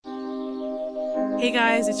Hey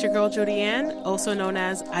guys, it's your girl Jody Ann, also known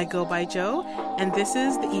as I Go By Jo, and this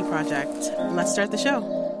is the E Project. Let's start the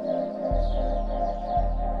show.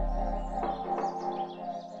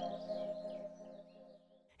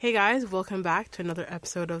 Hey guys, welcome back to another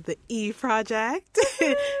episode of the E Project.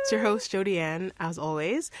 It's your host Jody Ann, as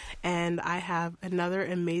always, and I have another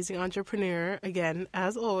amazing entrepreneur, again,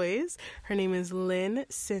 as always. Her name is Lynn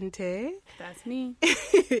Sainté. That's me.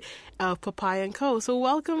 Of Papaya & Co. So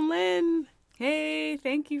welcome, Lynn. Hey,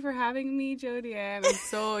 thank you for having me, Jody Ann. I'm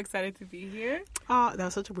so excited to be here. Oh, that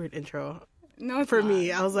was such a weird intro. No, it's for not.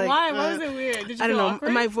 me. I was like, why? Why was it weird? Did you I don't feel know.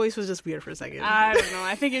 awkward? My voice was just weird for a second. I don't know.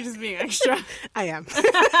 I think you're just being extra. I am.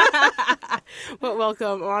 But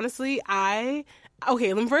welcome. Honestly, let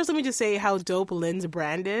me just say how dope Lynn's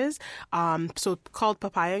brand is. So called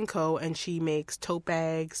Papaya & Co. and she makes tote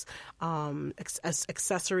bags,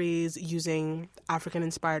 accessories using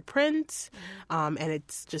African-inspired prints, and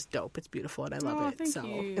it's just dope. It's beautiful, and I love it. Thank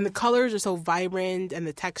you. And the colors are so vibrant, and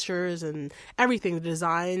the textures and everything, the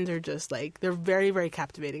designs are just like, they're very, very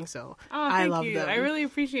captivating. So I love them. I really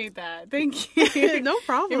appreciate that. Thank you. No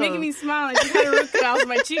problem. You're making me smile. I just had a root canal, so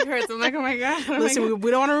my cheek hurts. I'm like, oh my god. Listen,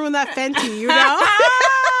 we don't want to ruin that Fenty, you know.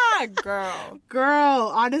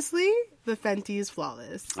 Girl, honestly, the Fenty is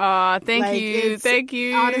flawless. Thank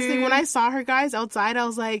you. Honestly, when I saw her, guys, outside, I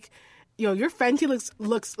was like, yo, your Fenty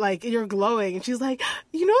looks like you're glowing. And she's like,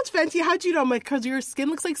 you know it's Fenty? How'd you know? I'm like, because your skin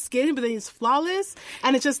looks like skin, but then it's flawless.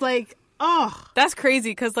 And it's just like, oh. That's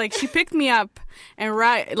crazy, because, like, she picked me up, and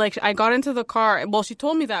I got into the car. Well, she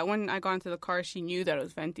told me that when I got into the car, she knew that it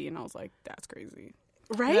was Fenty, and I was like, that's crazy.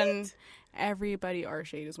 Right? And everybody our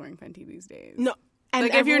shade is wearing Fenty these days. No. And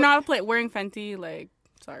like, if you're not wearing Fenty, like,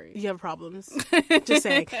 sorry. You have problems. Just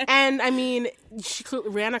saying. And, I mean,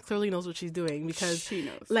 Rihanna clearly knows what she's doing because... She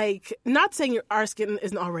knows. Like, not saying our skin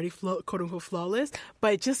isn't already, quote-unquote, flawless,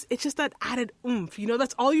 but it's just that added oomph. You know,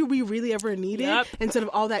 that's all we really ever needed instead of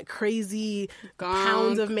all that crazy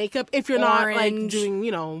pounds of makeup if you're not, like, doing,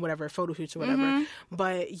 you know, whatever, photo shoots or whatever.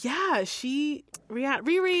 But, yeah,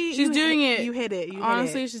 Riri... She's doing it. You hit it.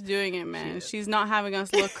 Honestly, she's doing it, man. She's not having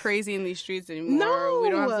us look crazy in these streets anymore. No!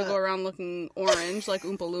 We don't have to go around looking orange like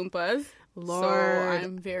Oompa Loompas. Lord. So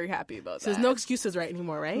I'm very happy about that. So there's no excuses right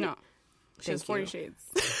anymore, right? No. She has 40 shades.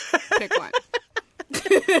 Pick one.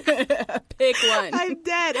 Pick one. I'm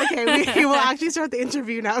dead. Okay, we will actually start the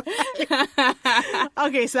interview now.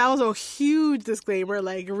 Okay, so that was a huge disclaimer.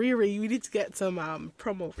 Like, Riri, you need to get some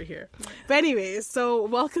promo over here. But anyways, so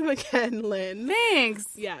welcome again, Lynn. Thanks.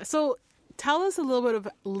 Yeah, so tell us a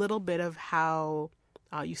little bit of how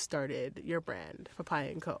you started your brand,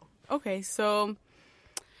 Papaya & Co. Okay, so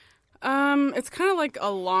it's kind of like a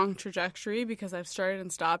long trajectory because I've started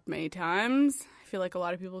and stopped many times. I feel like a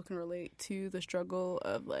lot of people can relate to the struggle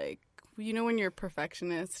of, like, you know, when you're a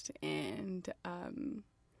perfectionist and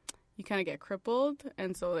you kind of get crippled,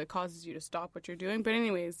 and so it causes you to stop what you're doing. But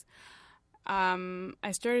anyways,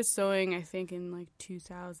 I started sewing, I think, in like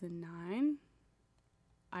 2009.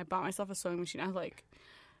 I bought myself a sewing machine. I had like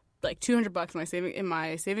 $200 in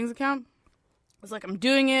my savings account. I was like, I'm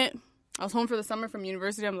doing it. I was home for the summer from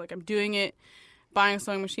university. I'm like, I'm doing it. Buying a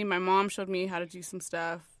sewing machine. My mom showed me how to do some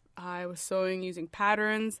stuff. I was sewing using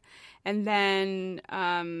patterns. And then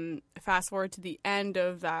fast forward to the end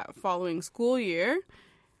of that following school year,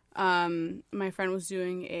 my friend was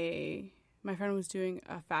doing a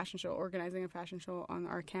fashion show, organizing a fashion show on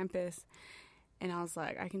our campus. And I was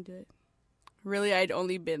like, I can do it. Really, I'd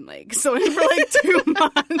only been, like, sewing for, like, 2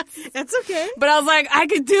 months. That's okay. But I was like, I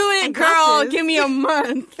could do it, girl. Give me a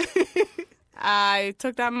month. I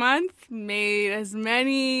took that month, made as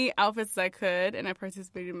many outfits as I could, and I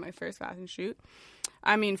participated in my first fashion show.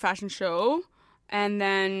 And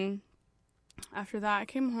then after that, I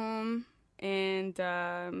came home, and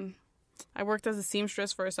I worked as a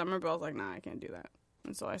seamstress for a summer, but I was like, nah, I can't do that.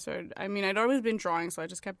 And so I'd always been drawing, so I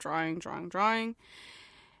just kept drawing.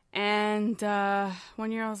 And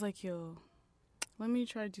one year I was like, yo, let me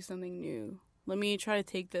try to do something new. Let me try to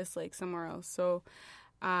take this, like, somewhere else. So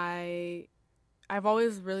I've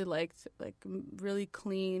always really liked, like, really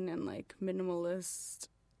clean and, like, minimalist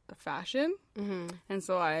fashion. Mm-hmm. And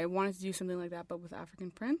so I wanted to do something like that, but with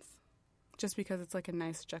African prints. Just because it's, like, a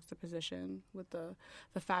nice juxtaposition with the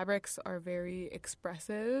fabrics are very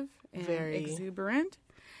expressive and exuberant.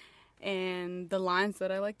 And the lines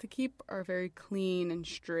that I like to keep are very clean and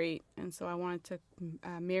straight. And so I wanted to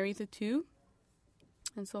marry the two.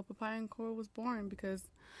 And so Papaya & Co. was born because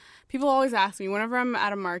people always ask me, whenever I'm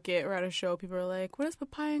at a market or at a show, people are like, what does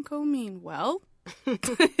Papaya & Co. mean? Well,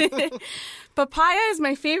 papaya is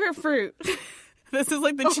my favorite fruit. This is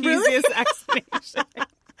like the cheesiest explanation.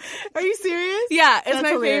 Are you serious? Yeah, it's That's my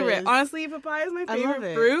hilarious. favorite. Honestly, papaya is my I love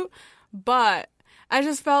favorite it. fruit. But I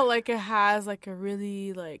just felt like it has like a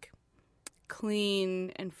really like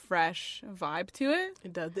clean and fresh vibe to it.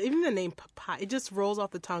 It does. Even the name papaya, it just rolls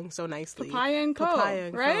off the tongue so nicely. Papaya and Co. Papaya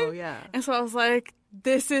and right? Co, yeah. And so I was like,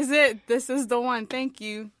 this is it. This is the one. Thank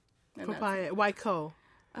you. And Papaya. Why Co?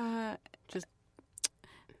 Just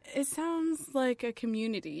it sounds like a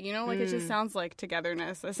community, you know, like it just sounds like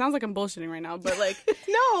togetherness. It sounds like I'm bullshitting right now, but like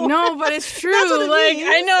no, but it's true. That's what it like means.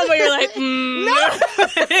 I know, but you're like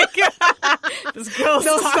no. This girl's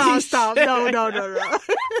talking stop. shit. No.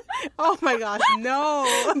 Oh my gosh, no.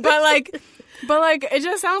 But like it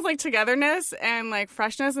just sounds like togetherness and like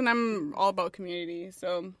freshness, and I'm all about community.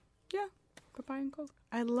 So yeah, papaya and Coke.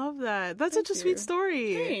 I love that. That's such a sweet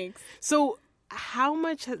story. Thanks. So how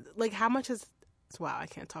much has wow, I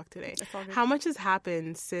can't talk today. How much has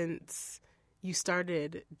happened since you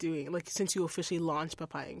started doing, like, since you officially launched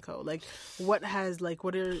Papaya & Co? Like, what are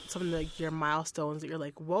some of like your milestones that you're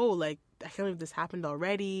like, whoa, like, I can't believe this happened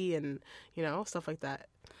already, and, you know, stuff like that.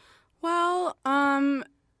 Well,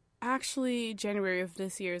 actually, January of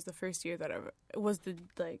this year is the first year that was the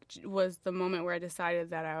moment where I decided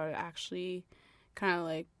that I would actually kind of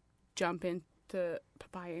like jump into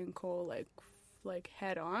Papaya & Co like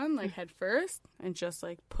head on, like head first, and just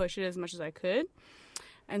like push it as much as I could.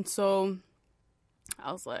 And so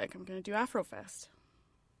I was like, I'm gonna do Afrofest.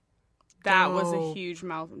 That was a huge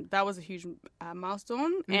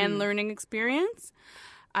milestone. And learning experience.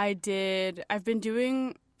 I've been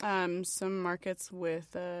doing some markets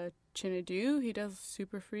with Chinadu. He does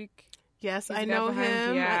Super Freak. Yes, I know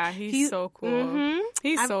him. Yeah, he's so cool. Mm-hmm.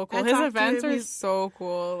 He's so cool. His events are so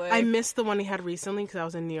cool. Like, I missed the one he had recently because I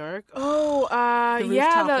was in New York. The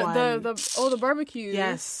barbecue.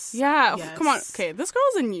 Yes. Yeah. Yes. Come on. Okay, this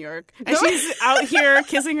girl's in New York and she's out here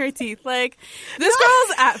kissing her teeth. Like, this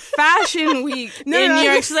girl's at Fashion Week in New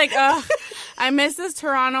York. She's like, ugh, I missed this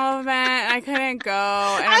Toronto event. I couldn't go.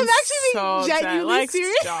 And I'm actually so genuinely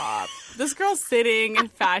serious. Stop. This girl's sitting in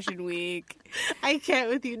Fashion Week. I can't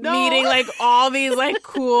with you. No. Meeting like all these like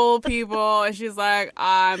cool people, and she's like,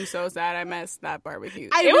 I'm so sad I missed that barbecue.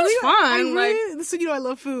 It was fun. So you know I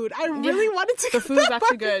love food. I really wanted to. The food's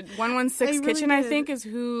actually good. 116 Kitchen, did. I think, is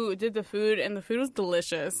who did the food, and the food was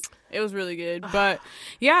delicious. It was really good. But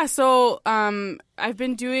yeah, so I've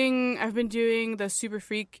been doing the Super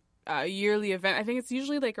Freak yearly event. I think it's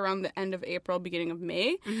usually like around the end of April, beginning of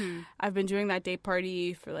May. Mm-hmm. I've been doing that day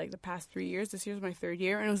party for like the past 3 years. This year's my 3rd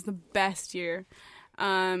year, and it was the best year.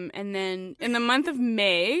 And then in the month of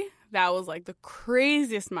May, that was like the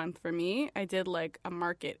craziest month for me. I did like a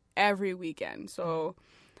market every weekend. So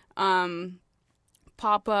pop-up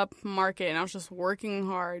market, and I was just working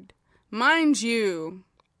hard. Mind you,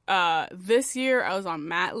 this year I was on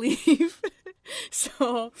mat leave.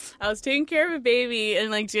 So I was taking care of a baby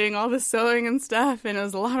and like doing all the sewing and stuff, and it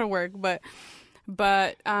was a lot of work. But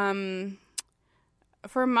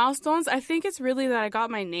for milestones, I think it's really that I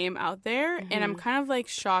got my name out there, and I'm kind of like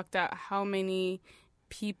shocked at how many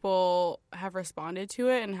people have responded to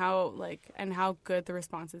it, and how good the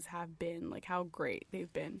responses have been, like how great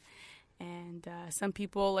they've been. And some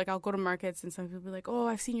people, like, I'll go to markets and some people be like, oh,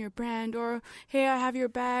 I've seen your brand, or hey, I have your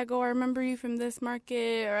bag, or I remember you from this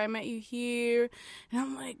market, or I met you here. And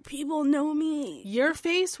I'm like, people know me. Your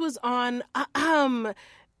face was on,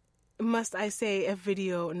 must I say, a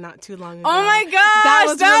video not too long ago. Oh my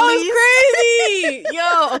gosh, that was crazy.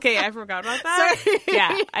 Yo, okay, I forgot about that. Sorry.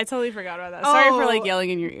 Yeah, I totally forgot about that. Sorry for like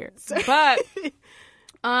yelling in your ear. But,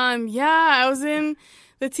 yeah, I was in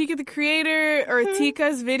the Tika the Creator, or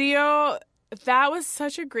Tika's video. That was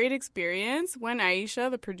such a great experience. When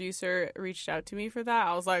Aisha, the producer, reached out to me for that,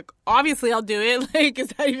 I was like, obviously I'll do it. Like, is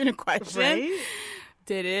that even a question? Right?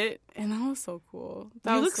 Did it, and that was so cool.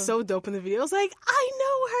 You look so dope in the video. I was like, I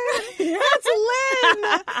know her. That's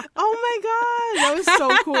Lynn. Oh my god, that was so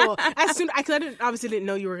cool. I obviously didn't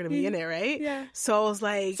know you were gonna be in it, right? Yeah. So I was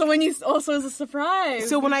like, so when you also was a surprise.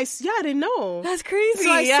 So when I didn't know. That's crazy.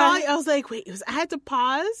 So I saw it. I was like, wait, I had to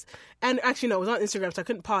pause. And actually, no, it was on Instagram, so I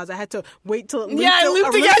couldn't pause. I had to wait till it looped. Yeah, it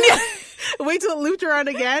looped again. Wait till it looped around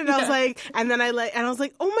again. And I was like, and I was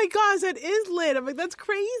like, oh my gosh, that is Lynn. I'm like, that's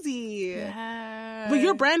crazy. Yeah. But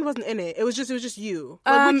your brand wasn't in it. It was just you.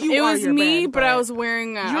 It was me, but I was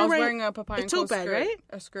wearing a papaya tote bag, skirt, right?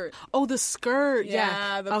 A skirt. Oh, the skirt.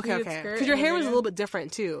 Yeah. The okay. Because your hair was a little bit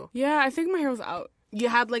different too. Yeah, I think my hair was out. You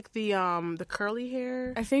had like the curly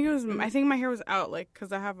hair. I think my hair was out, like,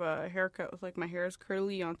 because I have a haircut with like my hair is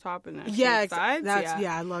curly on top and then sides. I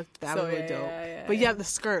loved that. That was really dope. Yeah. But yeah, the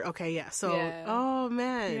skirt. Okay, yeah. So, oh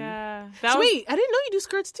man, yeah. Yeah. Wait, I didn't know you do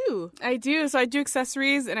skirts too. I do. So I do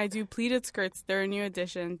accessories and I do pleated skirts. They're a new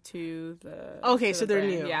addition to the. Okay, to so the they're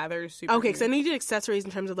brand. new. Yeah, they're super. Okay, new. because I know you do accessories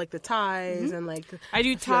in terms of like the ties and like. I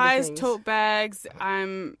do ties, tote bags.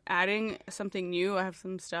 I'm adding something new. I have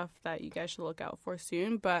some stuff that you guys should look out for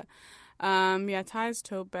soon. But yeah, ties,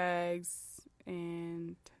 tote bags,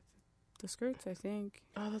 and the skirts, I think.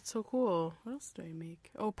 Oh, that's so cool. What else do I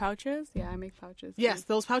make? Oh, pouches? Yeah, I make pouches. Yes,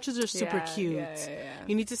 those pouches are super cute. Yeah.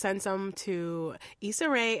 You need to send some to Issa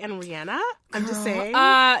Rae and Rihanna. I'm just saying.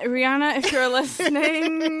 Rihanna, if you're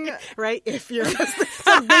listening. Right? If you're listening. It's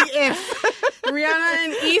a big if. Rihanna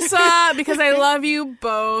and Issa, because I love you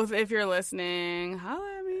both. If you're listening, holla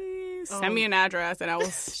at me. Send me an address and I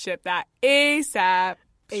will ship that ASAP.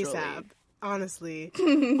 ASAP. Honestly.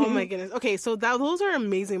 Oh my goodness. Okay, so those are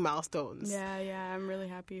amazing milestones. Yeah, I'm really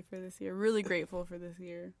happy for this year. Really grateful for this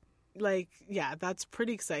year. Like, yeah, that's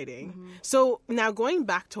pretty exciting. Mm-hmm. So now going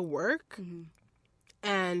back to work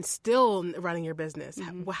and still running your business,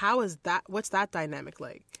 how is that? What's that dynamic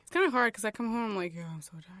like? It's kind of hard because I come home, I'm like, yo, I'm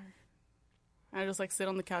so tired. I just like sit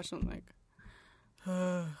on the couch and I'm like,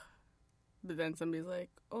 ugh. But then somebody's like,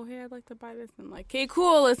 oh, hey, I'd like to buy this. And I'm like, okay,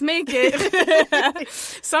 cool, let's make it.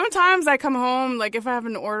 Sometimes I come home, like if I have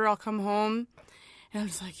an order, I'll come home and I'm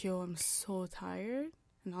just like, yo, I'm so tired.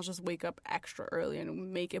 And I'll just wake up extra early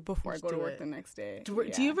and make it before I go to work the next day. Do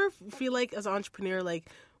you ever feel like as an entrepreneur, like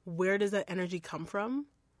where does that energy come from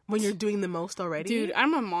when you're doing the most already? Dude,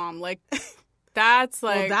 I'm a mom. Like... That's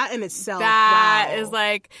like... Well, that in itself, that is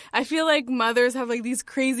like... I feel like mothers have like these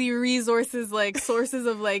crazy resources, like sources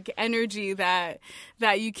of like energy that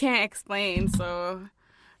you can't explain. So,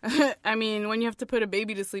 I mean, when you have to put a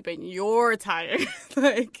baby to sleep and you're tired,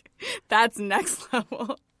 like that's next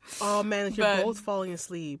level. Oh man, like you're both falling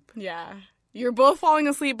asleep. Yeah. You're both falling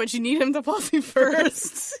asleep, but you need him to fall asleep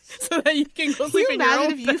first so that you can go sleep in your own bed.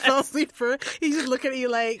 Imagine if you fell asleep first? He just look at you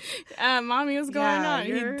like, Mommy, what's going on?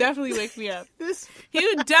 He'd definitely wake me up. He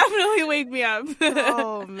would definitely wake me up.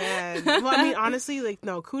 Oh, man. Well, I mean, honestly, like,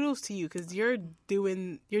 no, kudos to you because you're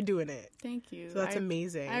doing it. Thank you. So that's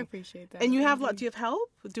amazing. I appreciate that. And do you have help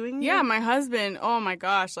doing Yeah, my husband. Oh, my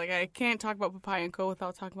gosh. Like, I can't talk about Papaya & Co.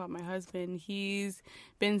 without talking about my husband. He's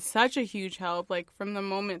been such a huge help, like, from the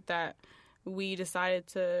moment that we decided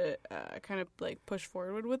to kind of like push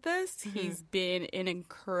forward with this. He's been an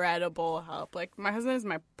incredible help. Like my husband is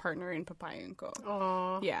my partner in Papaya & Co.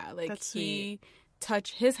 Oh, yeah, like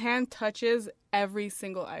his hand touches every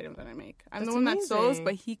single item that I make. I'm the one that sews,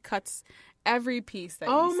 but he cuts every piece that.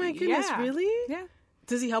 Oh you see. My goodness, really? Yeah.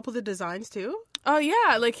 Does he help with the designs too? Oh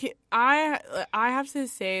yeah, like I have to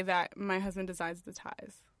say that my husband designs the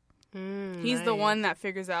ties. He's the one that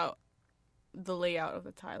figures out the layout of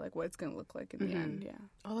the tie, like what it's going to look like in the end. Yeah.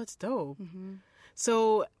 Oh, that's dope.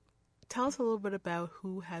 So tell us a little bit about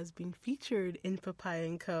who has been featured in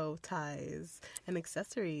Papaya & Co. ties and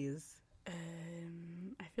accessories.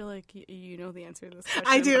 I feel like you know the answer to this question.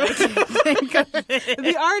 I do.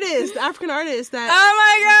 The artist, the African artist that...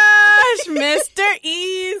 Oh my gosh! Mr.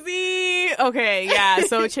 Easy! Okay, yeah.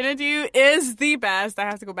 So Chinadu is the best. I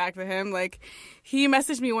have to go back to him. Like, he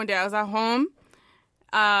messaged me one day. I was at home.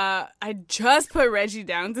 I just put Reggie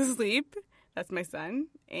down to sleep. That's my son.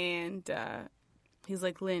 And he's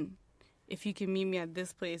like, Lynn, if you can meet me at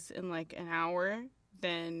this place in like an hour,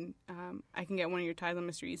 then I can get one of your ties on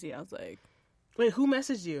Mr. Easy. I was like... Wait, who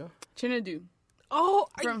messaged you? Chinadu. Oh,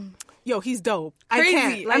 yo, he's dope. Crazy. I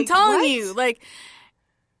can't. Like, I'm telling you. Like,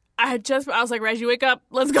 I was like, Reggie, wake up.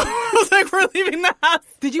 Let's go. I was like, we're leaving the house.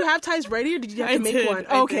 Did you have ties ready or did you have to make one?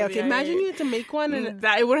 Okay. Yeah, imagine you had to make one. And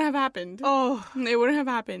that it wouldn't have happened. Oh. It wouldn't have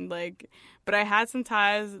happened. Like, but I had some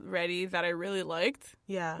ties ready that I really liked.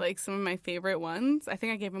 Yeah. Like some of my favorite ones. I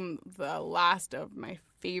think I gave him the last of my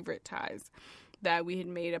favorite ties that we had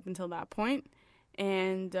made up until that point.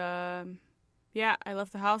 And, yeah, I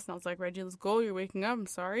left the house and I was like, Reggie, let's go. You're waking up. I'm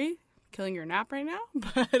sorry. Killing your nap right now,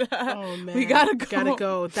 but oh man, we gotta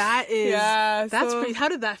go. That is, that's pretty. How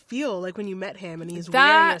did that feel? Like when you met him and he's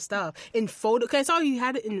wearing your stuff in photo? Cause I saw you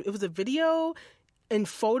had it in. It was a video in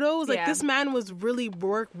photos. Like this man was really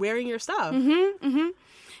wearing your stuff.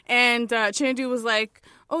 And Chinadu was like,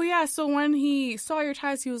 oh yeah, so when he saw your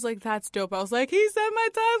ties, he was like, that's dope. I was like, he said my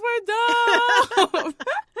ties were dope.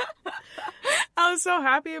 I was so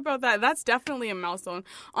happy about that. That's definitely a milestone.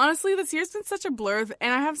 Honestly, this year's been such a blur,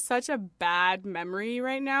 and I have such a bad memory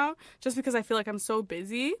right now, just because I feel like I'm so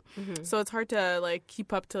busy. So it's hard to like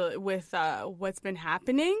keep up with what's been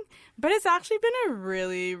happening. But it's actually been a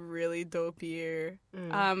really, really dope year.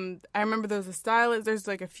 I remember there was a stylist. There's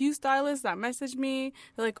like a few stylists that messaged me.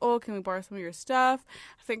 They're like, "Oh, can we borrow some of your stuff?"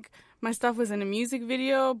 I think my stuff was in a music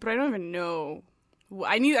video, but I don't even know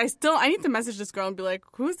I need to message this girl and be like,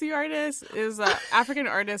 who's the artist? Is an African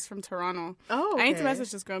artist from Toronto. Oh, okay. I need to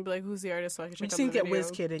message this girl and be like, who's the artist so I can check out the video. You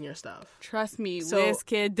just need to get WizKid in your stuff. Trust me,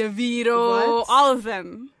 WizKid, Davido, all of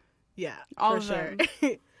them. Yeah, all for of sure.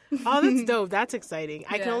 them. Oh, that's dope. That's exciting.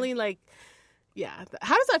 I can only yeah.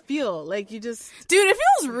 How does that feel? Like, you just... Dude, it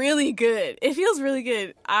feels really good. It feels really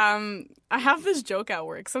good. I have this joke at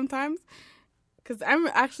work sometimes. Because I'm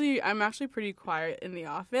actually pretty quiet in the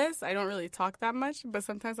office. I don't really talk that much, but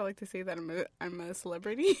sometimes I like to say that I'm a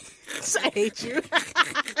celebrity. I hate you.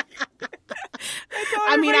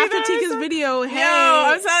 I mean, after Tika's video, hey. Yo,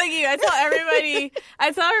 I'm telling you, I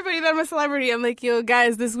tell everybody that I'm a celebrity. I'm like, yo,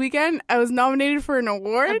 guys, this weekend I was nominated for an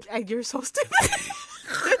award. You're so stupid.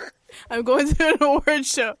 I'm going to an award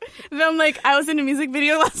show. And I'm like, I was in a music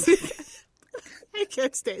video last week. I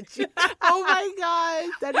can't stand you. Oh my god,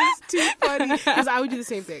 that is too funny. Because I would do the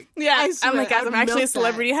same thing. Yeah, I'm like, guys, I'm actually a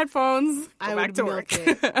celebrity. Headphones. I would to work.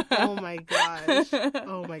 Oh my gosh.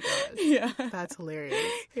 Oh my gosh. Yeah, that's hilarious.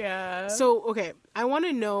 Yeah. So, okay, I want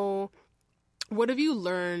to know, what have you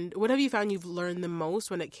learned? What have you found you've learned the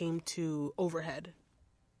most when it came to overhead?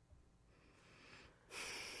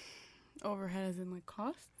 Overhead as in like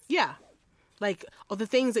costs? Yeah, like all the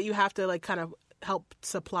things that you have to like kind of help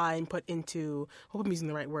supply and put into, I hope I'm using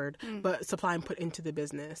the right word, but supply and put into the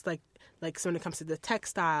business. Like so when it comes to the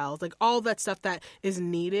textiles, like all that stuff that is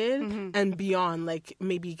needed and beyond, like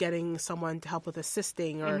maybe getting someone to help with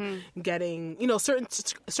assisting or getting,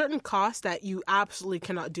 certain costs that you absolutely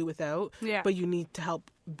cannot do without, but you need to help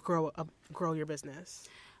grow your business.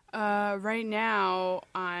 Right now,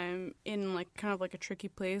 I'm in like kind of like a tricky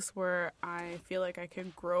place where I feel like I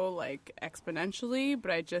could grow like exponentially, but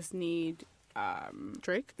I just need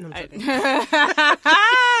Drake? No, I'm joking.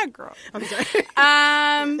 Girl. I'm sorry.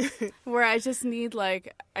 Where I just need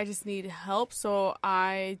help. So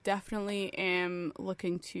I definitely am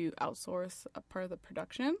looking to outsource a part of the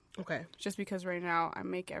production. Okay. Just because right now I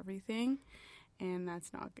make everything, and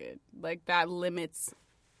that's not good. Like that limits.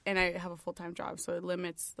 And I have a full-time job, so it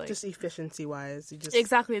limits like just efficiency-wise.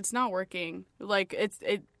 Exactly, it's not working. Like it's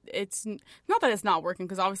not that it's not working,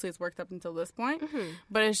 because obviously it's worked up until this point,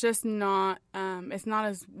 but it's just not. It's not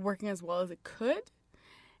as working as well as it could,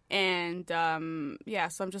 and so I'm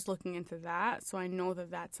just looking into that. So I know that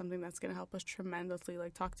that's something that's going to help us tremendously.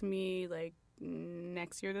 Like, talk to me like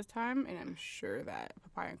next year this time, and I'm sure that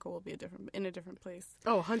Papaya & Co will be in a different place.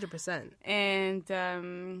 Oh, 100%.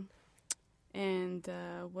 And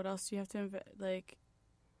what else do you have to like?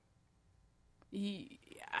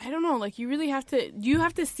 I don't know. Like, you really have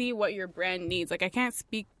to see what your brand needs. Like, I can't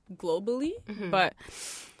speak globally, but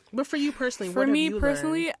for you personally, for me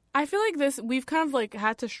personally, I feel like we've kind of like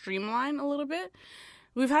had to streamline a little bit.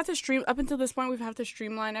 We've had to up until this point. We've had to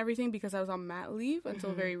streamline everything because I was on mat leave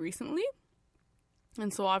until very recently,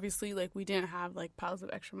 and so obviously, like, we didn't have like piles of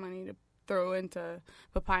extra money to throw into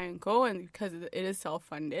Papaya & Co, and because it is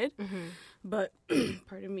self-funded, but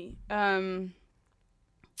pardon me, I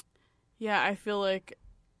feel like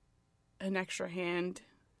an extra hand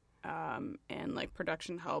and like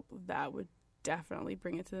production help, that would definitely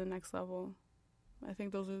bring it to the next level. I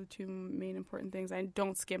think those are the two main important things. I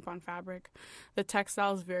don't skimp on fabric. The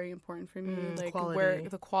textile is very important for me, like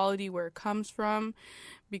quality, where it comes from,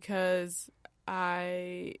 because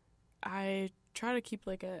I try to keep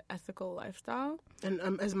like an ethical lifestyle and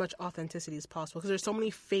as much authenticity as possible, because there's so many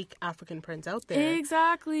fake African prints out there.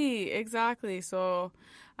 Exactly. So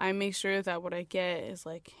I make sure that what I get is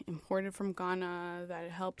like imported from Ghana, that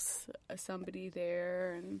it helps somebody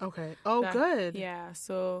there. And okay. Oh, good. Yeah.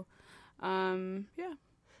 So,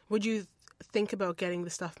 Would you think about getting the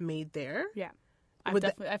stuff made there? Yeah,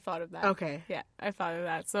 I've thought of that. Okay. Yeah, I thought of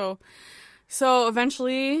that. So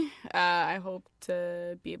eventually, I hope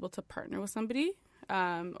to be able to partner with somebody,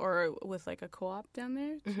 or with like a co-op down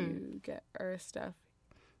there to get our stuff,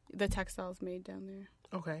 the textiles made down there.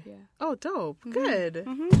 Okay. Yeah. Oh, dope. Good.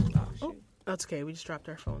 Oh, that's okay. We just dropped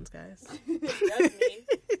our phones, guys. That's me.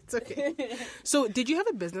 It's okay. So, did you have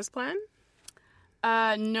a business plan?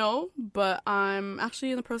 No, but I'm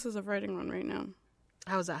actually in the process of writing one right now.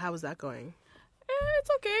 How is that going? It's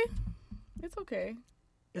okay.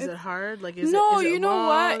 Is it hard? Like, you know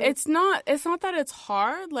what? It's not that it's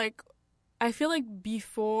hard. Like, I feel like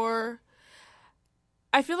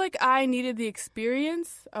I needed the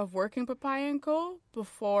experience of working Papaya & Co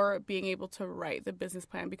before being able to write the business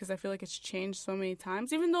plan, because I feel like it's changed so many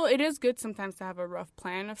times, even though it is good sometimes to have a rough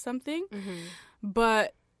plan of something.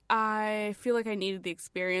 But I feel like I needed the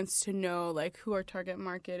experience to know like who our target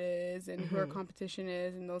market is and who our competition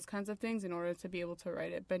is and those kinds of things in order to be able to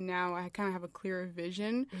write it. But now I kind of have a clearer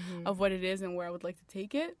vision of what it is and where I would like to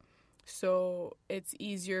take it. So it's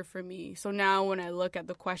easier for me. So now when I look at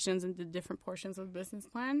the questions and the different portions of the business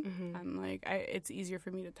plan, I'm like, it's easier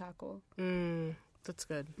for me to tackle. That's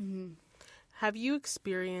good. Have you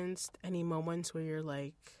experienced any moments where you're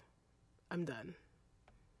like, I'm done.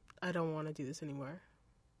 I don't want to do this anymore?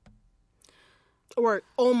 Or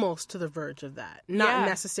almost to the verge of that. Not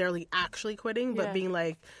necessarily actually quitting, but being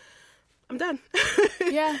like, I'm done.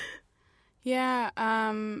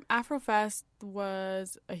 Afrofest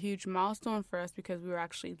was a huge milestone for us because we were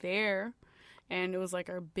actually there, and it was like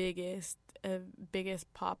our biggest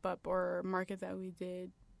pop-up or market that we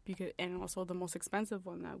did, and also the most expensive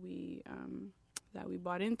one that we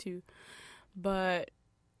bought into. But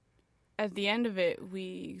at the end of it,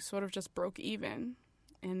 we sort of just broke even,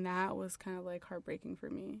 and that was kind of like heartbreaking for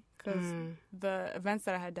me because the events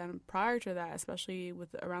that I had done prior to that, especially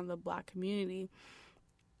around the Black community,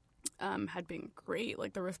 had been great.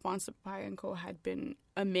 Like the response to Papaya & Co. had been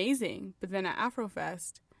amazing. But then at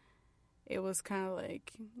Afrofest, it was kind of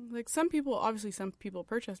like some people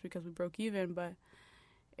purchased because we broke even, but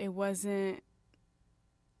it wasn't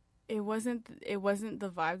the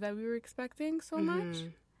vibe that we were expecting so much.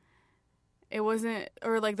 It wasn't,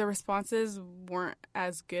 or like the responses weren't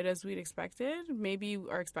as good as we'd expected. Maybe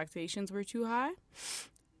our expectations were too high.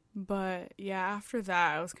 But yeah, after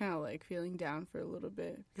that, I was kind of like feeling down for a little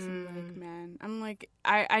bit. I'm like,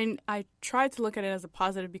 I tried to look at it as a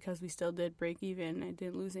positive because we still did break even. I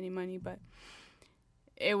didn't lose any money, but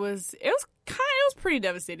it was pretty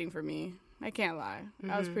devastating for me. I can't lie.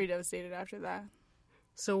 I was pretty devastated after that.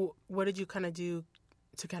 So what did you kind of do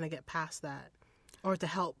to kind of get past that, or to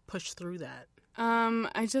help push through that?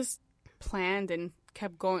 I just planned and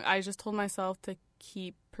kept going. I just told myself to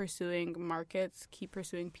keep pursuing markets, keep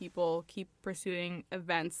pursuing people, keep pursuing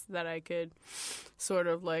events that I could sort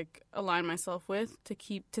of like align myself with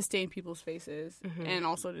to stay in people's faces, and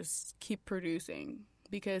also just keep producing.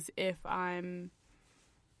 Because if I'm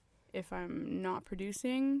not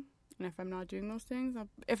producing and if I'm not doing those things,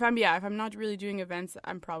 if I'm not really doing events,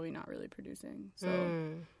 I'm probably not really producing.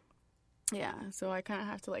 So so I kind of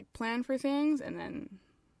have to like plan for things, and then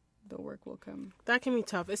the work will come. That can be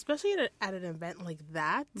tough, especially at an event like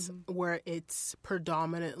that, where it's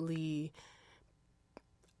predominantly,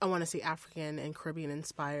 I want to say, African and Caribbean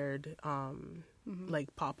inspired,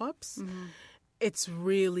 like pop-ups. It's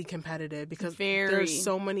really competitive because there's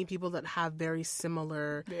so many people that have very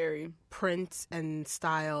similar prints and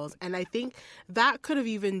styles, and I think that could have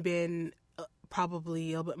even been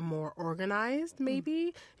probably a little bit more organized,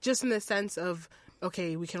 maybe, just in the sense of,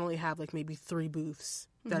 okay, we can only have like maybe 3 booths.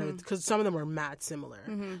 Because some of them are mad similar.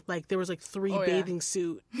 Like there was like 3 bathing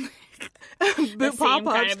suit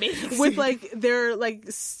pop-ups with like they're like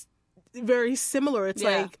very similar. It's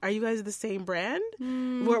like, are you guys the same brand?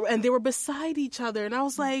 And they were beside each other, and I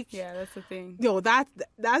was like, yeah, that's the thing. Yo, that's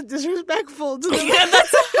disrespectful to them. Yeah,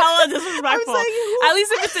 that's hella disrespectful. Like, at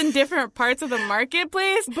least if it's in different parts of the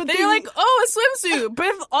marketplace, but then you're like, oh, a swimsuit. But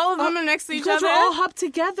if all of them are next to each other, we're all hubbed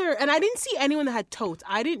together, and I didn't see anyone that had totes.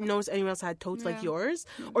 I didn't notice anyone else had totes like yours,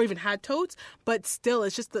 or even had totes. But still,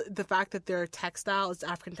 it's just the fact that they're textile. It's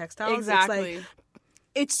African textiles. Exactly. It's like,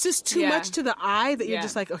 it's just too much to the eye that you're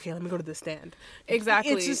just like, okay, let me go to the stand.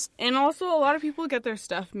 Exactly. It's just, and also a lot of people get their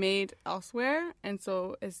stuff made elsewhere, and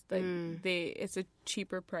so it's like it's a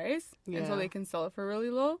cheaper price, and so they can sell it for really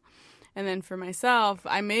low. And then for myself,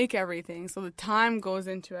 I make everything, so the time goes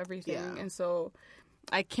into everything, and so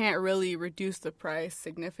I can't really reduce the price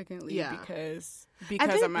significantly because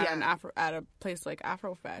I'm at a place like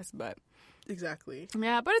Afrofest, but. Exactly.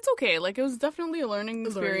 Yeah, but it's okay. Like, it was definitely a learning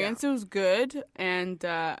experience. It was good, and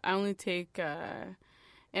I only take... and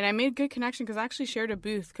I made good connection because I actually shared a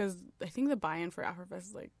booth because I think the buy-in for Afrofest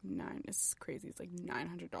is like it's crazy. It's like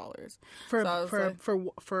 $900 for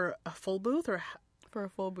a full booth or for a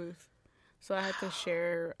full booth. So I had to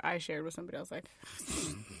share. I shared with somebody else. Like,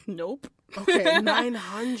 nope. Okay,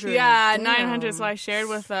 $900. Yeah, $900. So I shared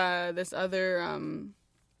with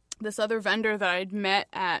this other vendor that I'd met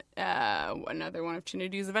at another one of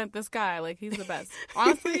Chinidu's event. This guy, like, he's the best.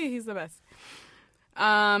 Honestly, he's the best.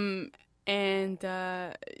 I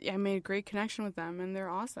made a great connection with them, and they're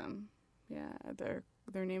awesome. Yeah,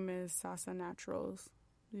 their name is Sasa Naturals.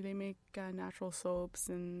 They make natural soaps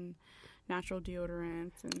and natural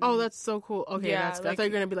deodorants. And, that's so cool. Okay, that's good. I thought you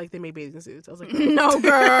were going to be like, they make bathing suits. I was like, no,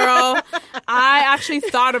 girl. I actually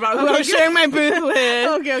thought about who I was sharing my booth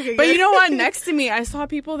with. Okay. But you know what? Next to me, I saw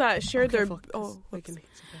people that shared their...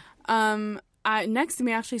 next to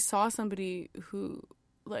me, I actually saw somebody who,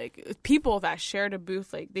 like, people that shared a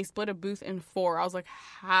booth. Like, they split a booth in 4. I was like,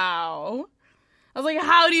 how? I was like,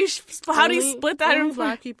 how do you split that in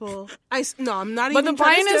black people? No, I'm not but even. But the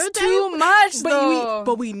pine is too much, though.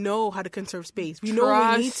 But we know how to conserve space. We know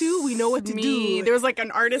what we need to. We know what to do. There was like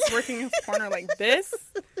an artist working in his corner like this.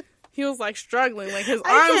 He was like struggling, like his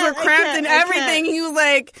arms were cramped and everything. He was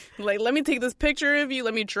like, let me take this picture of you.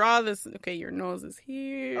 Let me draw this. Okay, your nose is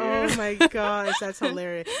here. Oh my gosh, that's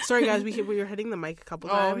hilarious. Sorry guys, we were hitting the mic a couple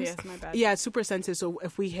times. Oh yes, my bad. Yeah, it's super sensitive. So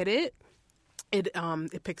if we hit it, it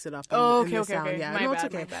picks it up. Okay. Yeah, my it's bad,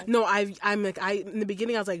 okay. My bad. No, I'm like in the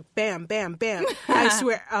beginning I was like bam, bam, bam. I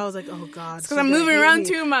swear I was like, oh god, because I'm moving around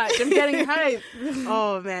too much. I'm getting hyped.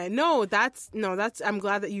 Oh man, that's. I'm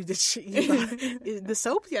glad that you did the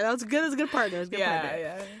soap. Yeah, that was good. That was a good partner.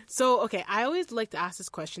 Yeah. So okay, I always like to ask this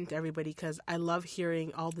question to everybody because I love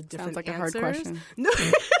hearing all the different. Sounds like answers. a hard question. No.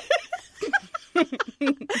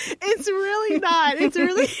 It's really not. It's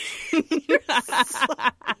really.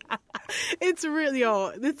 It's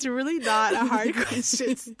really not a hard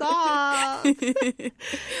question. Stop.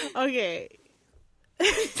 Okay.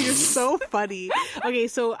 You're so funny. Okay,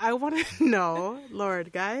 so I want to know,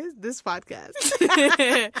 Lord, guys, this podcast.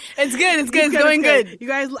 It's good. It's going good. You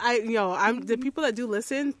guys, I'm the people that do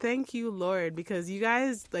listen. Thank you, Lord, because you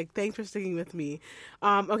guys, thanks for sticking with me.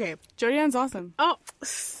 Okay, Jodian's awesome. Oh.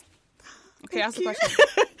 Okay, ask the question.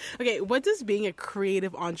 Okay, what does being a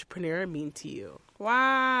creative entrepreneur mean to you?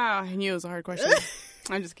 Wow, I knew it was a hard question.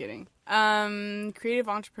 I'm just kidding. Creative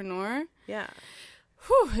entrepreneur? Yeah.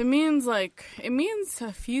 Whew, it means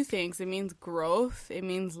a few things. It means growth. It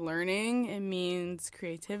means learning. It means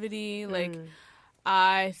creativity.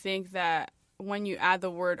 I think that when you add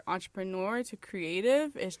the word entrepreneur to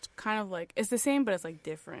creative, it's kind of it's the same, but it's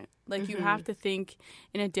different. You have to think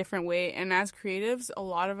in a different way. And as creatives, a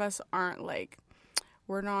lot of us aren't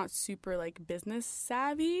we're not super business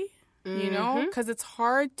savvy. You know, because it's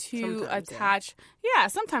hard to sometimes, attach. Yeah,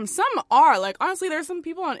 sometimes some are. Honestly, there's some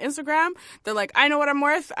people on Instagram. They're I know what I'm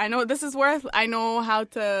worth. I know what this is worth. I know how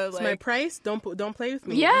to it's my price. Don't play with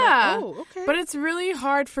me. Yeah. Oh, okay. But it's really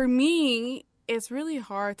hard for me. It's really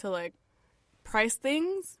hard to price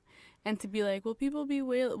things and to be will people be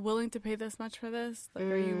willing to pay this much for this?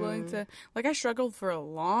 Are you willing to... I struggled for a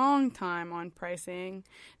long time on pricing.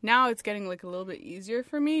 Now it's getting, a little bit easier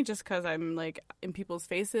for me just because I'm, in people's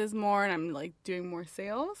faces more and I'm, doing more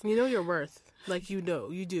sales. You know your worth. You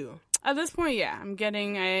do. At this point, yeah.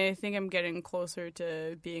 I think I'm getting closer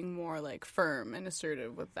to being more, firm and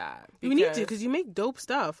assertive with that. You need to, because you make dope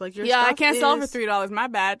stuff. Your yeah, stuff I can't sell for $3. My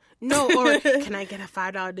bad. No, or can I get a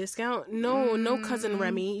 $5 discount? No, no, cousin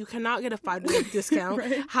Remy. You cannot get a $5 discount.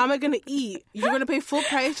 Right. How am I going to eat? You're going to pay full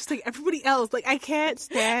price just like everybody else. I can't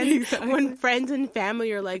stand when friends and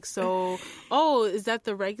family are so, oh, is that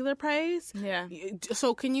the regular price? Yeah.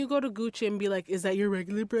 So can you go to Gucci and be is that your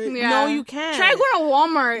regular price? Yeah. No, you can't. Try going to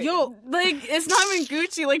Walmart. Yo. It's not even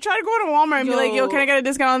Gucci. Try to go to Walmart and be yo, can I get a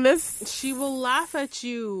discount on this? She will laugh at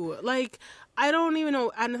you. I don't even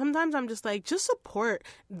know. And sometimes I'm just just support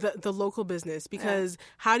the local business because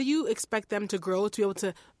how do you expect them to grow to be able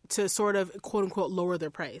to sort of quote unquote lower their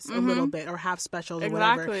price a little bit or have specials or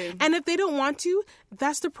whatever. And if they don't want to,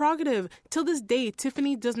 that's their prerogative. Till this day,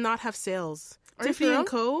 Tiffany does not have sales. Tiffany &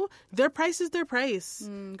 Co., their price is their price.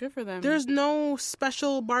 Good for them. There's no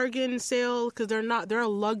special bargain sale because they're a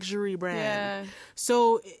luxury brand. Yeah.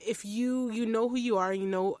 So if you know who you are, you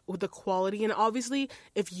know the quality, and obviously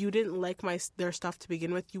if you didn't like their stuff to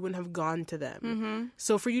begin with, you wouldn't have gone to them. Mm-hmm.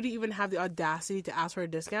 So for you to even have the audacity to ask for a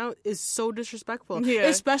discount is so disrespectful. Yeah.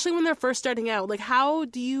 Especially when they're first starting out. How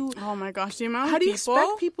do you... Oh my gosh, the amount how of do you people...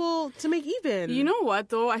 expect people to make even? You know what,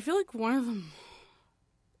 though? I feel one of them...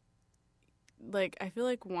 I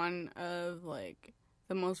feel one of,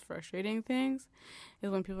 the most frustrating things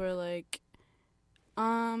is when people are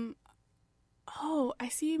oh, I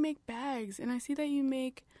see you make bags, and I see that you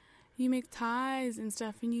make ties and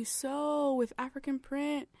stuff, and you sew with African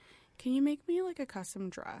print. Can you make me, a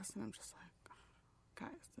custom dress? And I'm just guys,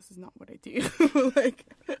 this is not what I do.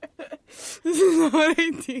 This is not what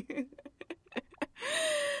I do.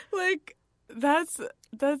 That's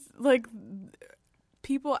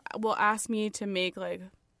people will ask me to make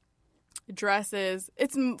dresses.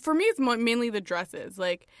 For me, it's mainly the dresses.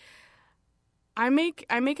 I make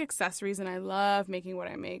accessories, and I love making what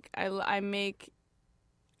I make. I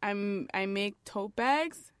make tote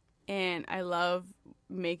bags, and I love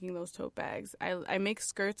making those tote bags. I make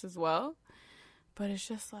skirts as well, but it's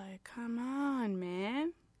just come on,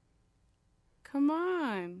 man, come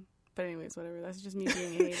on. But anyways, whatever. That's just me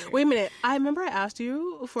being a hater. Wait a minute. I remember I asked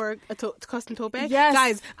you for a custom tote bag. Yes.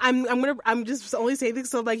 Guys, I'm just only saying this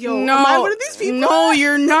so yo, no, am I one of these people? No,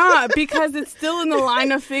 you're not, because it's still in the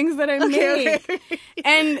line of things that I make. Okay.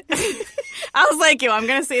 And I was like, yo, I'm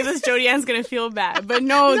gonna say this. Jody Ann's gonna feel bad, but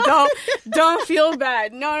no. don't feel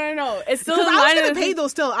bad. No. It's still. I was gonna pay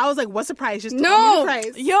those still. I was like, what's the price? Just no, tell me the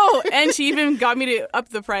price. Yo, and she even got me to up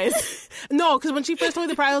the price. No, because when she first told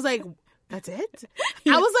me the price, I was like, that's it?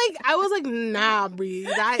 I was like, nah, Bree.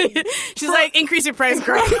 She's like, increase your price,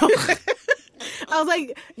 girl. I was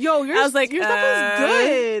like, yo, your stuff is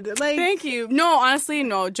good. Like, thank you. No, honestly,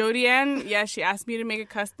 no. Jody Ann, yeah, she asked me to make a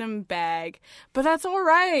custom bag, but that's all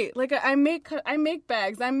right. Like, I make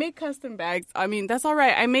bags. I make custom bags. I mean, that's all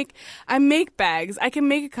right. I make bags. I can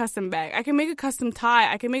make a custom bag. I can make a custom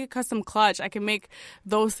tie. I can make a custom clutch. I can make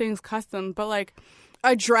those things custom. But like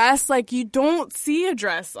a dress, like you don't see a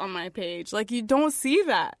dress on my page. Like you don't see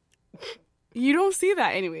that. You don't see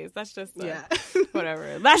that, anyways. That's just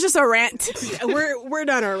whatever. That's just a rant. Yeah, we're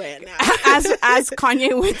done our rant now. As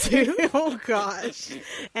Kanye went to. Oh gosh,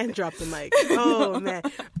 and drop the mic. Oh man,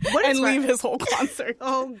 and leave his whole concert.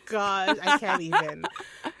 Oh gosh, I can't even.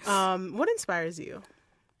 What inspires you?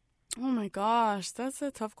 Oh my gosh, that's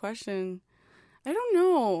a tough question. I don't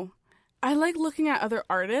know. I like looking at other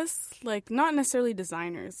artists, like not necessarily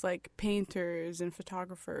designers, like painters and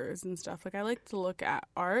photographers and stuff. Like I like to look at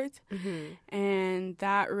art, and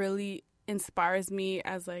that really inspires me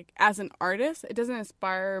as an artist. It doesn't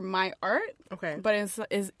inspire my art, but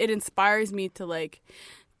it inspires me to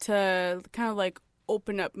kind of like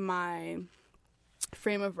open up my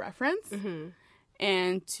frame of reference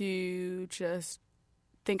and to just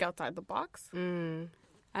think outside the box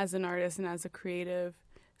as an artist and as a creative.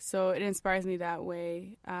 So it inspires me that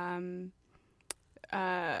way. I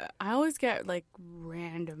always get like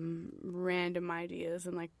random ideas,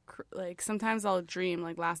 and like sometimes I'll dream.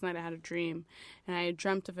 Like last night I had a dream and I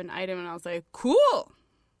dreamt of an item and I was like, cool.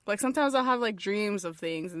 Like sometimes I'll have like dreams of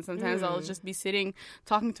things, and sometimes I'll just be sitting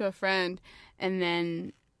talking to a friend, and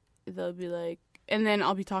then they'll be like, and then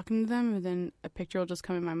I'll be talking to them, and then a picture will just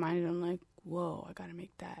come in my mind and I'm like, whoa, I gotta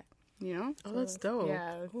make that. You know? Oh, that's dope.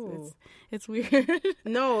 Yeah, it's weird.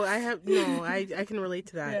 I can relate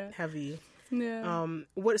to that heavy. Yeah.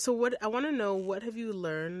 What I want to know, what have you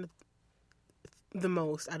learned the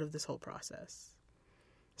most out of this whole process?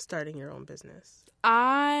 Starting your own business.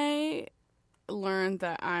 I learned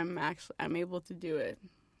that I'm able to do it.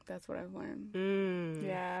 That's what I've learned.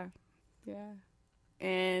 Yeah.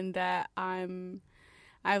 And that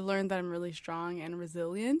I've learned that I'm really strong and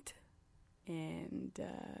resilient, and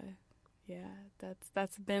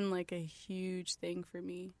that's been like a huge thing for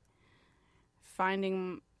me.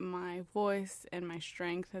 Finding my voice and my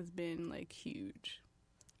strength has been like huge.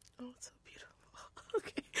 Oh, it's so beautiful.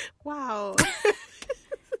 Okay. Wow.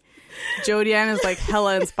 Jody Ann is like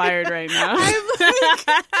hella inspired right now. I'm like,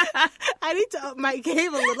 I need to up my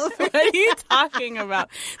game a little bit. What are you talking about?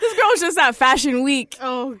 This girl's just at Fashion Week.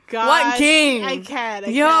 Oh God. What game? I can't.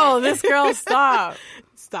 This girl, stop.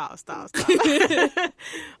 Stop.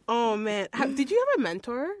 Oh man. Did you have a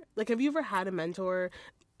mentor? Like, have you ever had a mentor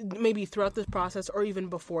maybe throughout this process or even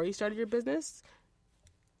before you started your business?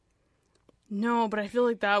 No, but I feel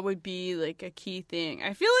like that would be like a key thing.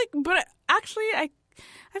 I feel like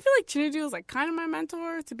Chinadu is like kind of my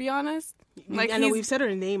mentor, to be honest. Like, I know we've said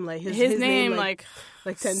her name, like his name like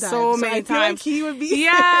 10 times. So many times. Like he would be.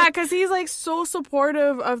 Yeah, because he's like so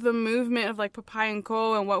supportive of the movement of like Papaya &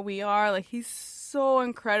 Co. and what we are. Like he's so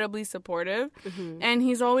incredibly supportive, and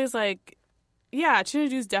he's always like, yeah,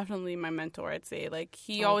 Chinadu's definitely my mentor, I'd say. Like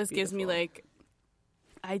he always gives me like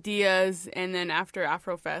ideas, and then after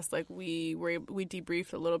Afrofest, like we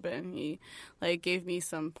debriefed a little bit, and he like gave me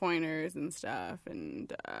some pointers and stuff,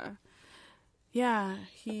 and I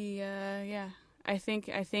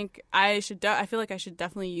think I should I feel like I should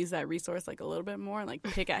definitely use that resource like a little bit more and like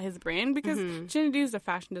pick at his brain, because Chinadu's a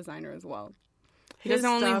fashion designer as well. He doesn't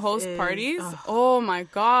only host parties. Oh my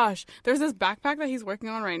gosh. There's this backpack that he's working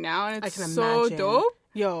on right now, and it's so dope.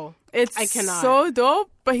 Yo, I cannot. So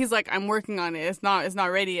dope, but he's like, I'm working on it. It's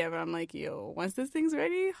not ready yet, but I'm like, yo, once this thing's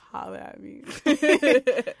ready, holla at me.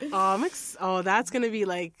 That's gonna be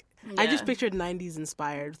like, I just pictured 90s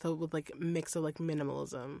inspired, so with like a mix of like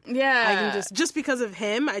minimalism. Yeah, I can just because of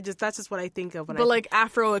him, that's just what I think of when like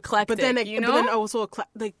Afro eclectic. But then also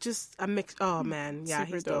like just a mix. Oh man, yeah,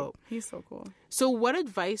 super he's dope. He's so cool. So, what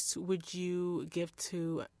advice would you give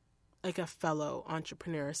to like a fellow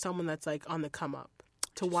entrepreneur, someone that's like on the come up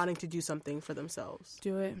to wanting to do something for themselves?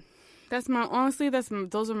 Do it. Those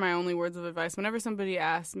are my only words of advice. Whenever somebody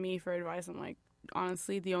asks me for advice, I'm like,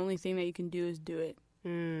 honestly, the only thing that you can do is do it.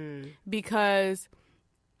 Because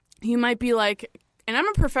you might be like, and I'm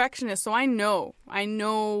a perfectionist, so I know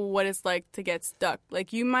what it's like to get stuck.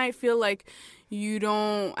 Like, you might feel like you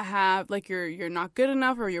don't have, like, you're not good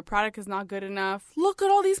enough, or your product is not good enough. Look at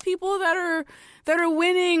all these people that are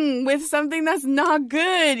winning with something that's not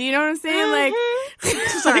good. You know what I'm saying? Like,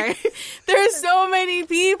 sorry, there's so many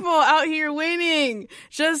people out here winning.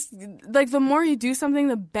 Just like, the more you do something,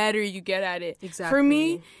 the better you get at it. Exactly. For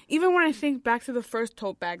me, even when I think back to the first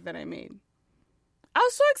tote bag that I made, I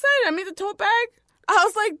was so excited. I made the tote bag. I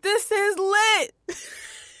was like, this is lit.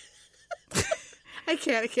 I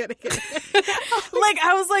can't. Like,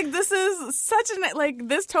 I was like, this is such a, like,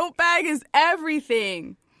 this tote bag is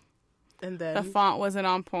everything. And then the font wasn't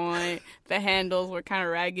on point. The handles were kind of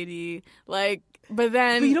raggedy. Like, but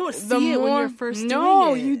you don't see it when you're first doing it.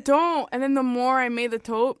 No, you don't. And then the more I made the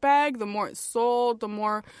tote bag, the more it sold. The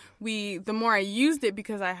more I used it,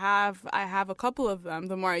 because I have a couple of them.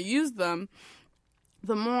 The more I used them,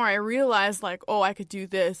 the more I realized, like, oh, I could do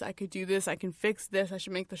this, I can fix this, I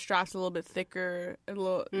should make the straps a little bit thicker, a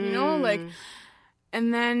little, you know, like, and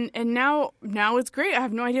now it's great. I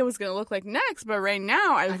have no idea what's going to look like next, but right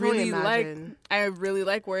now, I really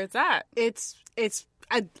like where it's at.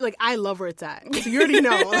 I love where it's at. So you already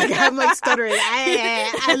know. Like, I'm like stuttering.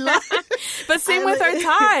 I love it. But same with our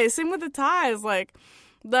ties. Same with the ties. Like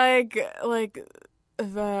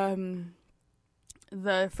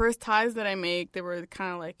the first ties that I make, they were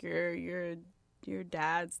kind of like your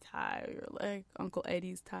dad's tie, or like Uncle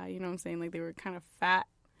Eddie's tie. You know what I'm saying? Like, they were kind of fat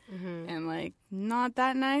and like not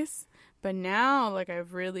that nice. But now, like,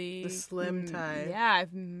 I've really the slim tie. Yeah,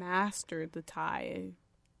 I've mastered the tie.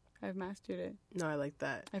 I've mastered it. No, I like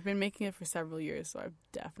that. I've been making it for several years, so I've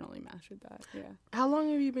definitely mastered that. Yeah. How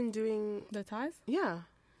long have you been doing the ties? Yeah.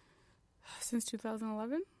 Since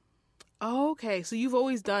 2011. Oh, okay. So you've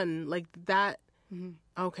always done like that. Mm-hmm.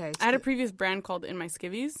 Okay. So I had a previous brand called In My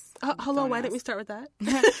Skivvies. Hello, why didn't we start with that?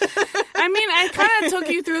 I mean, I kind of took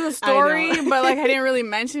you through the story, but like, I didn't really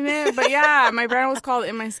mention it. But yeah, my brand was called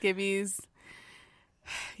In My Skivvies.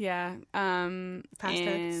 Yeah. Past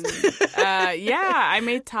tense. Yeah, I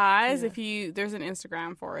made ties. Yeah. There's an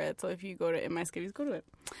Instagram for it. So if you go to In My Skivvies, go to it.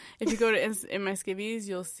 If you go to In My Skivvies,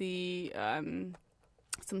 you'll see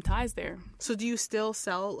some ties there. So do you still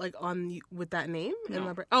sell like with that name?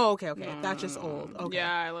 No. Oh, okay. No, That's just old. Okay.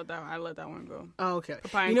 Yeah, I let that one go. Oh, okay.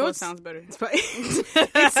 Papaya and sounds better.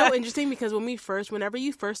 It's so interesting because whenever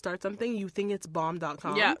you first start something, you think it's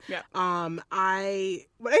bomb.com. Yeah. When I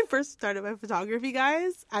first started my photography,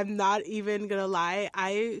 guys, I'm not even gonna lie,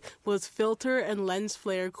 I was filter and lens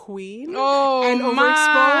flare queen. Oh, and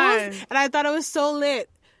overexposed, and I thought it was so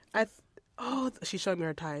lit. She showed me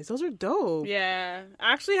her ties. Those are dope. Yeah.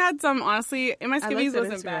 I actually had some, honestly, In My Skivvies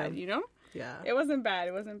wasn't bad, you know? Yeah. It wasn't bad.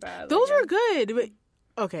 Those were good. But,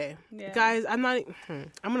 okay. Yeah. Guys, I'm going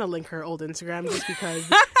to link her old Instagram just because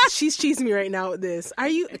she's cheesing me right now with this. Are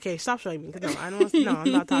you? Okay, stop showing me. No, I'm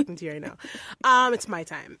not talking to you right now. It's my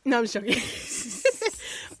time. No, I'm just joking.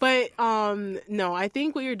 But no, I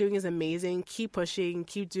think what you're doing is amazing. Keep pushing,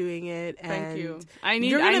 keep doing it. And thank you.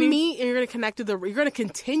 You're gonna meet and you're gonna connect to you're gonna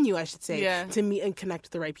continue, I should say, to meet and connect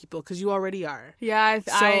with the right people, because you already are. Yeah, I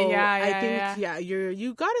think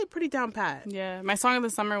you got it pretty down pat. Yeah, my song of the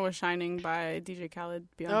summer was "Shining" by DJ Khaled,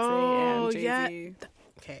 Beyonce, and Jay-Z. Yeah.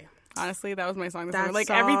 Okay. Honestly, that was my song this summer. Like,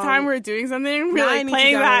 every time we're doing something, we're like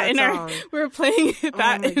playing that in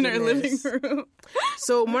our living room.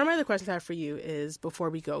 So one of my other questions I have for you is, before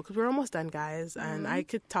we go, because we're almost done, guys, and I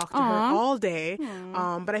could talk to her all day,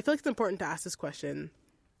 but I feel like it's important to ask this question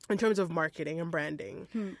in terms of marketing and branding.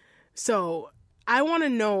 So I want to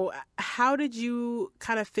know, how did you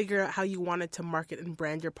kind of figure out how you wanted to market and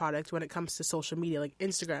brand your product when it comes to social media, like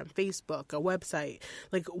Instagram, Facebook, a website?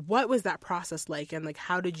 Like, what was that process like, and like,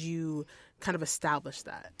 how did you kind of establish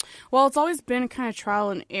that? Well, it's always been kind of trial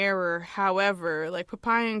and error. However, like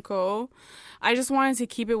Papaya & Co., I just wanted to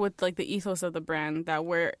keep it with like the ethos of the brand, that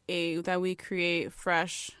we create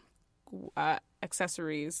fresh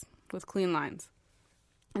accessories with clean lines.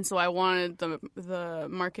 And so I wanted the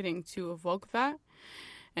marketing to evoke that.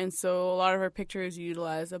 And so a lot of our pictures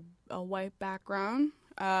utilize a white background.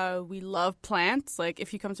 We love plants. Like,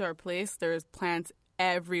 if you come to our place, there's plants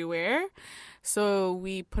everywhere. So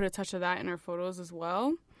we put a touch of that in our photos as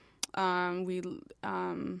well. But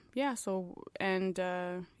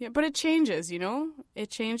it changes, you know? It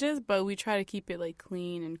changes, but we try to keep it like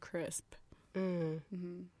clean and crisp.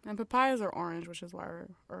 Mm-hmm. And papayas are orange, which is why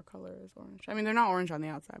our color is orange. I mean, they're not orange on the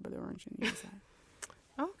outside, but they're orange on the inside.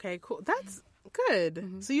 Okay, cool. That's good.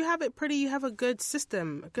 Mm-hmm. So you have a good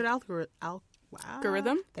system, a good Wow. Good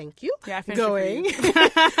rhythm? Thank you. Yeah, I finished Going.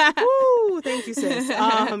 it Ooh, thank you, sis.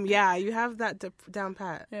 Yeah, you have that down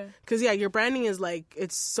pat. Yeah. Because, yeah, your branding is, like,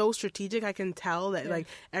 it's so strategic. I can tell that, like,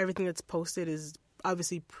 everything that's posted is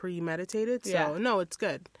obviously premeditated. So, no, it's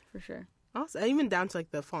good. For sure. Awesome. Even down to,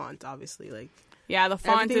 like, the font, obviously. Like, yeah, the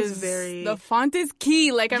font is very... The font is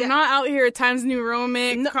key. Like, I'm not out here at Times New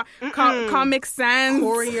Roman, Comic Sans.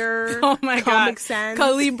 Courier. Oh, my God. Comic Sans.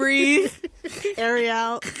 Calibri.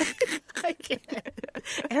 Arial. I can't.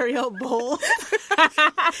 Arial Bold.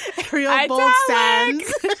 Arial Bold Sans.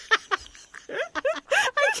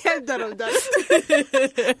 I can't done. I'm done.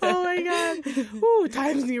 Oh my God. Ooh,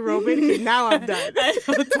 Times New Roman. Now I'm done.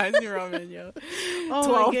 Times New Roman, yo.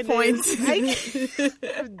 Oh 12 points. I'm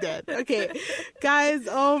dead. Okay. Guys,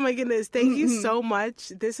 oh my goodness. Thank you so much.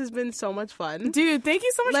 This has been so much fun. Dude, thank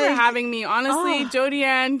you so much for having me. Honestly, Jody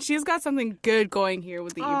Ann, she's got something good going here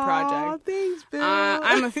with the E Project. Oh, thanks, Bill.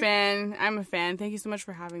 I'm a fan. Thank you so much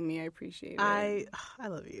for having me. I appreciate it. I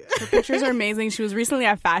love you. Her pictures are amazing. She was recently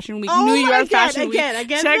at Fashion Week. Oh, New York Fashion Week.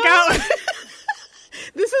 Again, check out.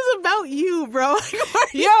 This is about you, bro.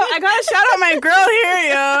 Yo, I gotta shout out my girl here,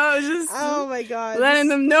 yo. Just oh my God, letting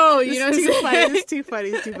them know. You know, it's too funny.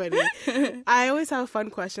 It's too funny. I always have a fun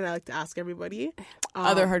question I like to ask everybody.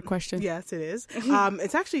 Other hard question. Yes, it is.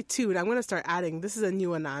 It's actually two, and I'm going to start adding. This is a new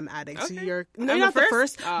one I'm adding. Okay. So you're not the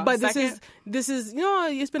first, but second? this is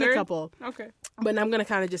it's been Third? a couple. Okay, but I'm going to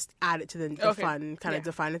kind of just add it to the fun, kind of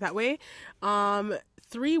define it that way.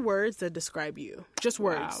 3 words that describe you. Just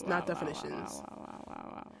words, not definitions.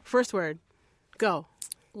 Wow. First word, go.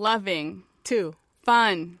 Loving. 2.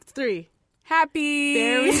 Fun. 3. Happy.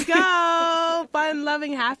 There we go. Fun,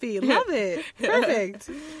 loving, happy. Love it. Perfect.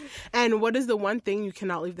 And what is the one thing you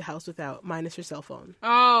cannot leave the house without, minus your cell phone?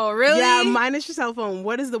 Oh, really? Yeah, minus your cell phone.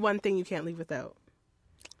 What is the one thing you can't leave without?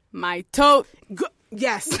 My tote.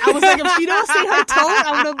 Yes. I was like, if she don't say her tote,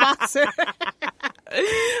 I'm going to box her.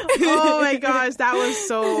 Oh, my gosh. That was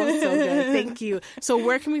so good. Thank you. So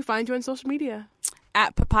where can we find you on social media?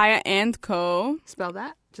 At Papaya and Co. Spell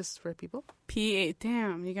that, just for people.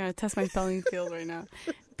 Damn, you gotta test my spelling skills right now.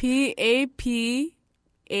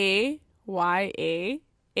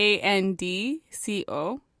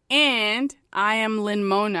 PAPAYAANDCO. And I am Lynn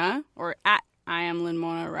Mona, or at I am Lynn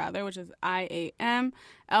Mona rather, which is IAMLYNNMONA.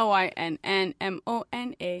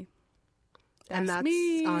 And that's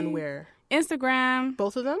me. On where? Instagram.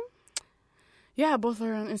 Both of them? Yeah, both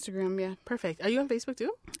are on Instagram, yeah. Perfect. Are you on Facebook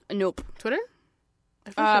too? Nope. Twitter?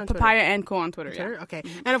 Papaya and Co on Twitter. Twitter? Yeah. Okay.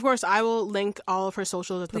 And of course, I will link all of her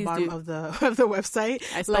socials at the bottom of the website.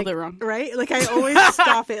 I spelled it wrong. Right? Like I always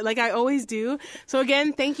stop it. Like I always do. So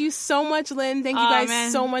again, thank you so much, Lynn. Thank you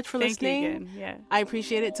guys so much for listening. You again. Yeah. I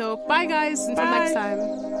appreciate it. So bye guys. Until next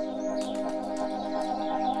time.